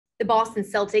The Boston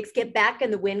Celtics get back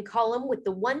in the win column with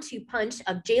the 1-2 punch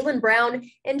of Jaylen Brown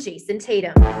and Jayson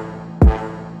Tatum.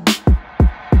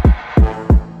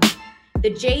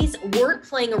 The Jays weren't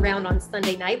playing around on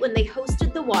Sunday night when they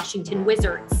hosted the Washington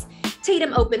Wizards.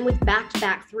 Tatum opened with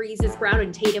back-to-back threes as Brown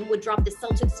and Tatum would drop the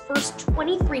Celtics' first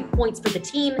 23 points for the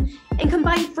team and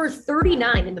combined for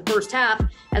 39 in the first half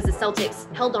as the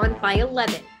Celtics held on by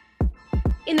 11.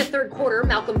 In the third quarter,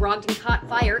 Malcolm Brogdon caught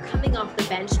fire coming off the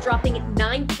bench, dropping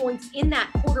 9 points in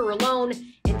that quarter alone.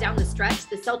 And down the stretch,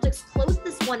 the Celtics closed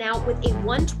this one out with a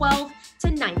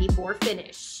 112-94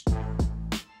 finish.